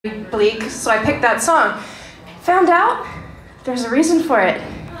bleak, so I picked that song. Found out there's a reason for it.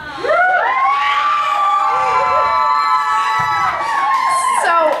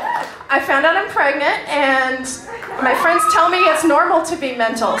 So I found out I'm pregnant, and my friends tell me it's normal to be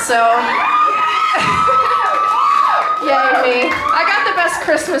mental, so yay me. I got the best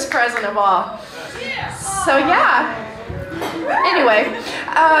Christmas present of all. So yeah. Anyway,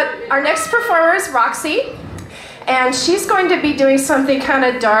 our next performer is Roxy, and she's going to be doing something kind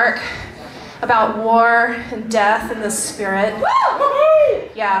of dark about war and death and the spirit.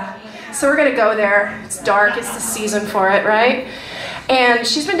 Yeah, so we're gonna go there. It's dark, it's the season for it, right? And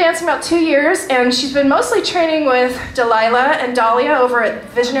she's been dancing about 2 years, and she's been mostly training with Delilah and Dahlia over at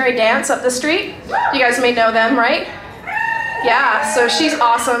Visionary Dance up the street. You guys may know them, right? Yeah, so she's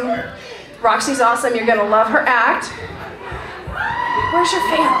awesome. Roxy's awesome, you're gonna love her act. Where's your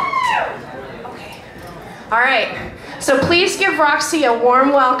fan? Okay. All right, so please give Roxy a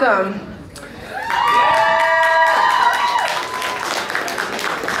warm welcome.